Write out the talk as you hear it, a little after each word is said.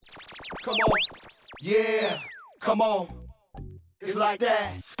Come on. Yeah. Come on. It's like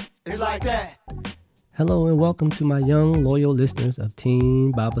that. It's like that. Hello and welcome to my young, loyal listeners of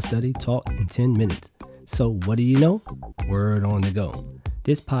Teen Bible Study Taught in 10 Minutes. So what do you know? Word on the go.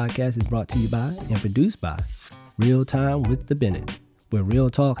 This podcast is brought to you by and produced by Real Time with the Bennett, where real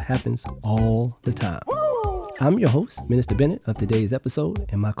talk happens all the time. I'm your host, Minister Bennett, of today's episode,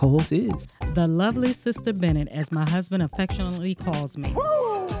 and my co-host is the lovely Sister Bennett, as my husband affectionately calls me.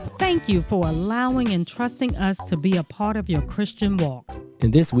 Thank you for allowing and trusting us to be a part of your Christian walk.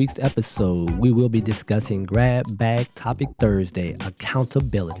 In this week's episode, we will be discussing Grab Bag Topic Thursday,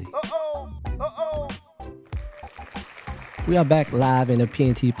 accountability. We are back live in the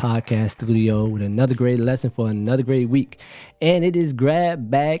PNT podcast studio with another great lesson for another great week. And it is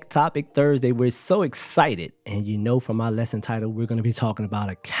Grab Bag Topic Thursday. We're so excited. And you know from our lesson title, we're going to be talking about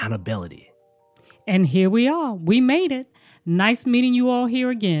accountability. And here we are. We made it. Nice meeting you all here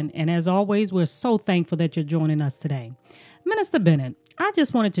again. And as always, we're so thankful that you're joining us today. Minister Bennett, I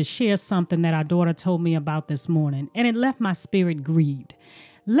just wanted to share something that our daughter told me about this morning, and it left my spirit grieved.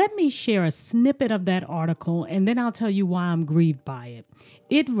 Let me share a snippet of that article, and then I'll tell you why I'm grieved by it.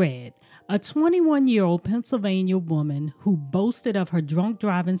 It read, a 21-year-old Pennsylvania woman who boasted of her drunk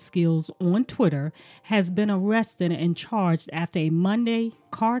driving skills on Twitter has been arrested and charged after a Monday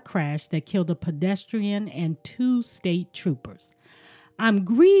car crash that killed a pedestrian and 2 state troopers. I'm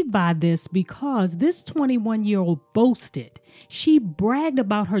grieved by this because this 21-year-old boasted. She bragged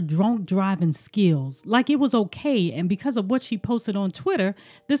about her drunk driving skills like it was okay, and because of what she posted on Twitter,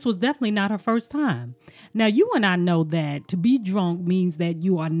 this was definitely not her first time. Now, you and I know that to be drunk means that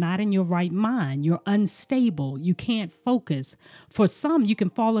you are not in your right mind. You're unstable. You can't focus. For some, you can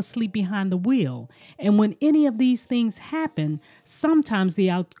fall asleep behind the wheel. And when any of these things happen, sometimes the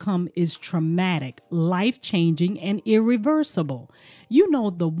outcome is traumatic, life-changing, and irreversible. You know,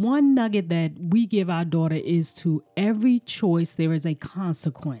 the one nugget that we give our daughter is to every choice there is a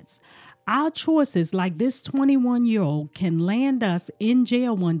consequence. Our choices, like this 21-year-old, can land us in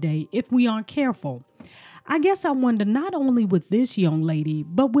jail one day if we aren't careful. I guess I wonder not only with this young lady,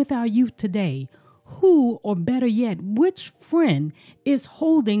 but with our youth today, who, or better yet, which friend is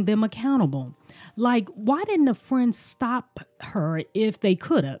holding them accountable? Like, why didn't a friend stop her if they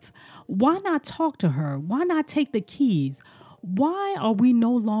could have? Why not talk to her? Why not take the keys? Why are we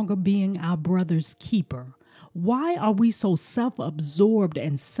no longer being our brother's keeper? Why are we so self-absorbed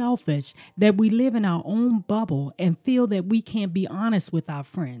and selfish that we live in our own bubble and feel that we can't be honest with our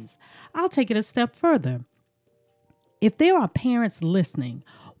friends? I'll take it a step further. If there are parents listening,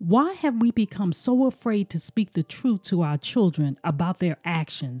 why have we become so afraid to speak the truth to our children about their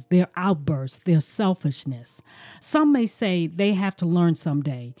actions, their outbursts, their selfishness? Some may say they have to learn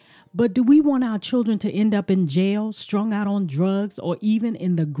someday, but do we want our children to end up in jail, strung out on drugs, or even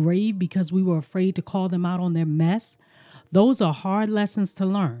in the grave because we were afraid to call them out on their mess? Those are hard lessons to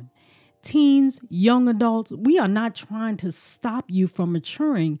learn. Teens, young adults, we are not trying to stop you from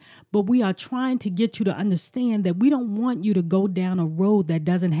maturing, but we are trying to get you to understand that we don't want you to go down a road that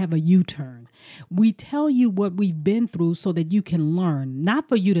doesn't have a U-turn. We tell you what we've been through so that you can learn, not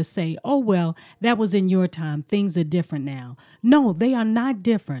for you to say, oh, well, that was in your time. Things are different now. No, they are not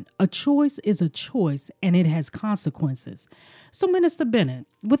different. A choice is a choice, and it has consequences. So, Minister Bennett,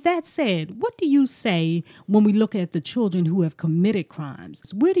 with that said, what do you say when we look at the children who have committed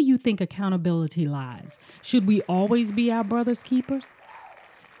crimes? Where do you think accountability lies? Should we always be our brother's keepers?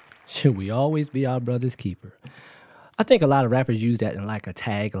 Should we always be our brother's keeper? I think a lot of rappers use that in like a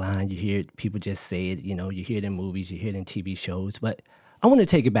tagline. You hear people just say it, you hear it in movies, you hear it in TV shows. But I want to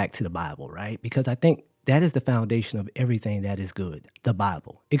take it back to the Bible, right? Because I think that is the foundation of everything that is good, the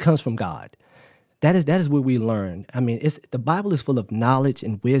Bible. It comes from God. That is where we learn. I mean, the Bible is full of knowledge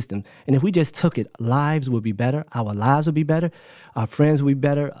and wisdom. And if we just took it, lives would be better. Our lives would be better. Our friends would be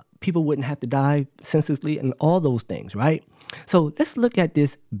better. People wouldn't have to die senselessly and all those things, right? So let's look at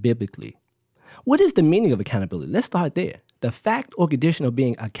this biblically. What is the meaning of accountability? Let's start there. The fact or condition of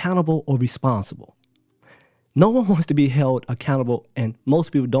being accountable or responsible. No one wants to be held accountable, and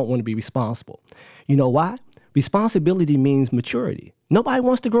most people don't want to be responsible. You know why? Responsibility means maturity. Nobody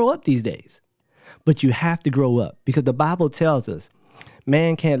wants to grow up these days. But you have to grow up because the Bible tells us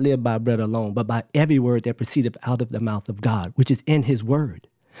man can't live by bread alone, but by every word that proceedeth out of the mouth of God, which is in his word.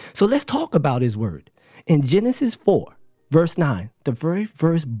 So let's talk about his word. In Genesis 4, verse 9, the very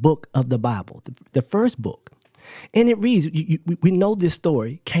first book of the Bible, the first book. And it reads, we know this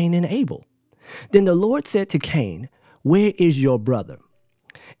story, Cain and Abel. Then the Lord said to Cain, where is your brother?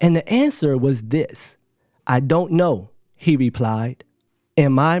 And the answer was this, I don't know, he replied.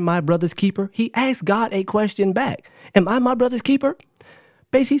 Am I my brother's keeper? He asked God a question back. Am I my brother's keeper?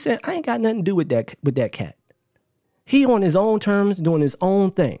 Basically, he said, I ain't got nothing to do with that cat. He on his own terms, doing his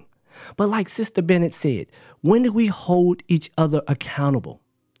own thing. But like Sister Bennett said, when do we hold each other accountable?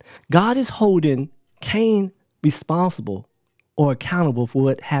 God is holding Cain responsible or accountable for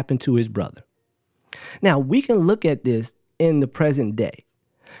what happened to his brother. Now, we can look at this in the present day.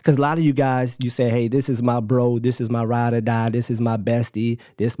 Because a lot of you guys, you say, hey, this is my bro, this is my ride or die, this is my bestie,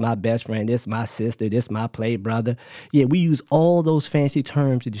 this is my best friend, this is my sister, this is my play brother. Yeah, we use all those fancy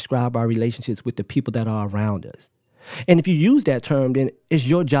terms to describe our relationships with the people that are around us. And if you use that term, then it's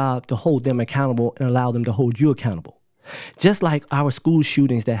your job to hold them accountable and allow them to hold you accountable. Just like our school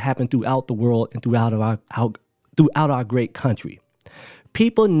shootings that happen throughout the world and throughout our great country.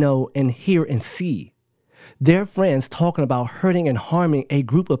 People know and hear and see their friends talking about hurting and harming a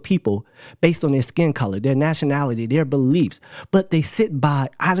group of people based on their skin color, their nationality, their beliefs, but they sit by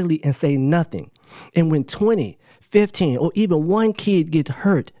idly and say nothing. And when 20, 15, or even one kid gets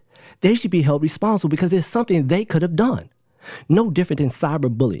hurt, they should be held responsible because it's something they could have done. No different than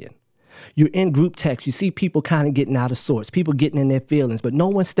cyberbullying. You're in group text, you see people kind of getting out of sorts, people getting in their feelings, but no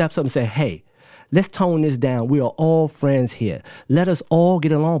one steps up and say, hey, let's tone this down. We are all friends here. Let us all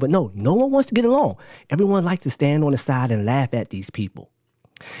get along. But no one wants to get along. Everyone likes to stand on the side and laugh at these people.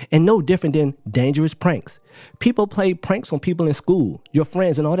 And no different than dangerous pranks. People play pranks on people in school, your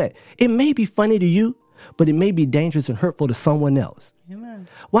friends and all that. It may be funny to you, but it may be dangerous and hurtful to someone else. Amen.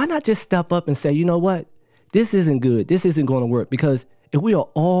 Why not just step up and say, you know what? This isn't good. This isn't going to work. Because if we are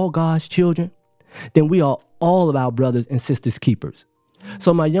all God's children, then we are all of our brothers and sisters keepers.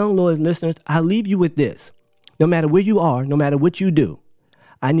 So my young loyal listeners, I leave you with this. No matter where you are, no matter what you do,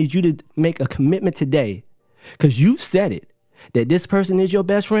 I need you to make a commitment today because you said it, that this person is your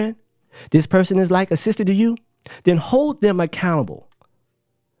best friend, this person is like a sister to you, then hold them accountable.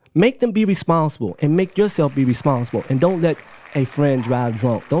 Make them be responsible and make yourself be responsible. And don't let a friend drive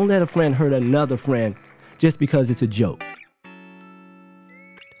drunk. Don't let a friend hurt another friend just because it's a joke.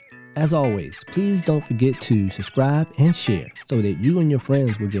 As always, please don't forget to subscribe and share so that you and your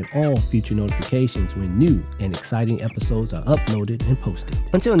friends will get all future notifications when new and exciting episodes are uploaded and posted.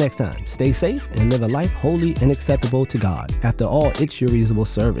 Until next time, stay safe and live a life holy and acceptable to God. After all, it's your reasonable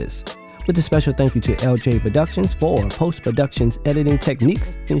service. With a special thank you to LJ Productions for post-production's editing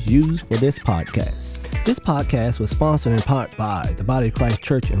techniques used for this podcast. This podcast was sponsored in part by the Body of Christ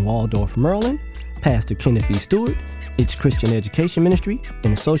Church in Waldorf, Maryland, Pastor Kenneth E. Stewart, It's Christian Education Ministry,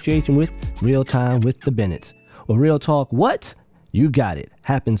 in association with Real Time with the Bennetts. Or Real Talk, what? You got it.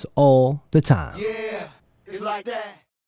 Happens all the time. Yeah, it's like that.